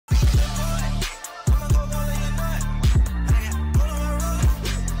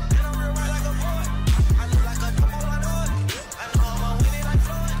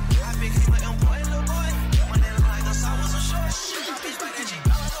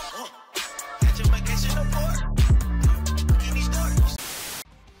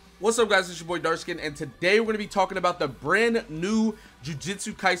What's up, guys? It's your boy Darkskin, and today we're going to be talking about the brand new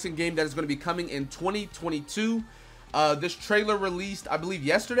Jujutsu Kaisen game that is going to be coming in 2022. This trailer released, I believe,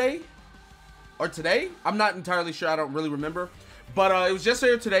 yesterday or today. I'm not entirely sure. I don't really remember, but it was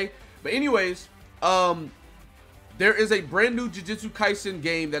yesterday or today. But anyways, there is a brand new Jujutsu Kaisen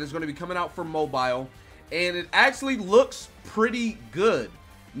game that is going to be coming out for mobile, and it actually looks pretty good.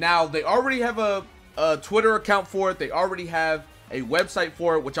 Now, they already have a Twitter account for it. They already have a website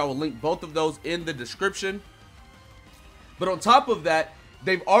for it, which I will link both of those in the description. But on top of that,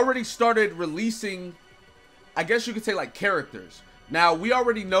 they've already started releasing, I guess you could say, like, characters. Now, we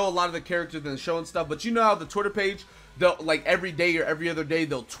already know a lot of the characters in the show and stuff, but you know how the Twitter page, they'll, like, every day or every other day,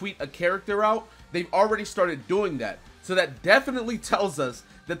 they'll tweet a character out. They've already started doing that. So that definitely tells us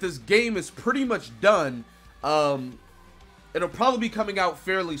that this game is pretty much done. It'll probably be coming out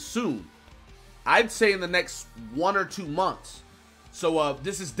fairly soon. I'd say in the next 1 or 2 months. So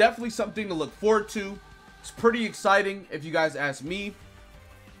this is definitely something to look forward to. It's pretty exciting if you guys ask me.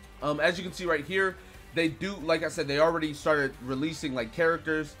 As you can see right here, they do, like I said, they already started releasing like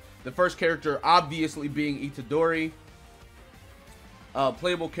characters. The first character obviously being Itadori.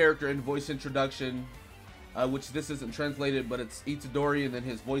 Playable character and voice introduction, which this isn't translated, but it's Itadori and then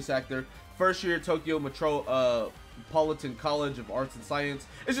his voice actor. First year Tokyo Metropolitan College of Arts and Science.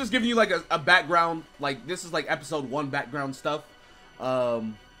 It's just giving you like a background. Like, this is like episode 1 background stuff.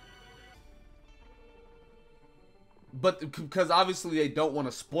 But because obviously they don't want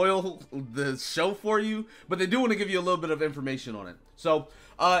to spoil the show for you, but they do want to give you a little bit of information on it. So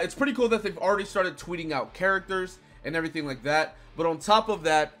it's pretty cool that they've already started tweeting out characters and everything like that. But on top of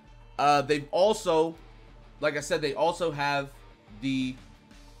that, they've also, like I said, they also have the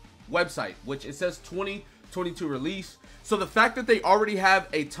website, which it says 2022 release. So the fact that they already have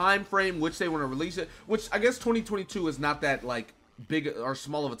a time frame which they want to release it, which I guess 2022 is not that like big or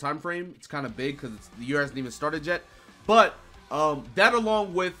small of a time frame. It's kind of big because the year hasn't even started yet. But that,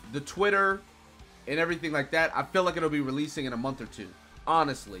 along with the Twitter and everything like that, I feel like it'll be releasing in a month or 2,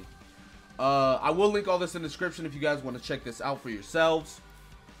 honestly. I will link all this in the description if you guys want to check this out for yourselves.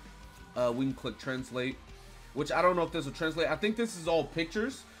 We can click translate, which I don't know if this will translate. I think this is all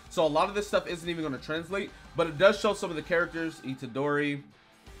pictures, so a lot of this stuff isn't even going to translate, but it does show some of the characters. Itadori,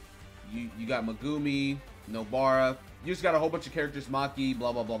 you got Megumi, Nobara. You just got a whole bunch of characters, Maki,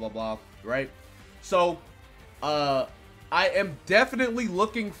 blah, blah, blah, blah, blah, right? So, I am definitely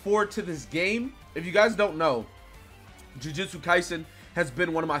looking forward to this game. If you guys don't know, Jujutsu Kaisen has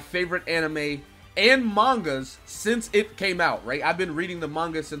been one of my favorite anime and mangas since it came out, right? I've been reading the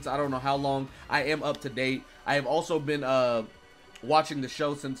manga since I don't know how long. I am up to date. I have also been watching the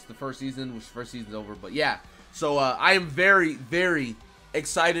show since the first season, which first season's over. But yeah, so I am very, very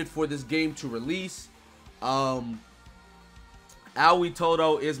excited for this game to release. Aoi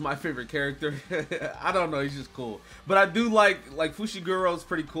Todo is my favorite character. I don't know, he's just cool. But I do like Fushiguro is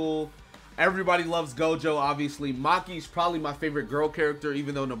pretty cool. Everybody loves Gojo, obviously. Maki's probably my favorite girl character,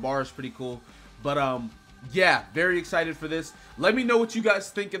 even though Nobara is pretty cool. But yeah, very excited for this. Let me know what you guys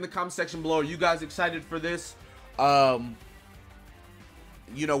think in the comment section below. Are you guys excited for this?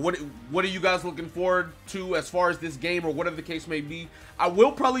 You know, what are you guys looking forward to as far as this game or whatever the case may be? I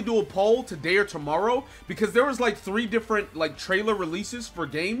will probably do a poll today or tomorrow because there was like 3 different like trailer releases for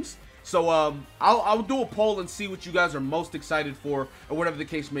games. So I'll do a poll and see what you guys are most excited for or whatever the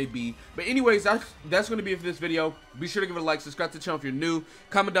case may be. But anyways, that's going to be it for this video. Be sure to give it a like, subscribe to the channel if you're new.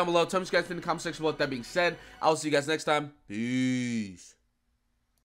 Comment down below. Tell me what you guys think in the comment section below. With that being said, I'll see you guys next time. Peace.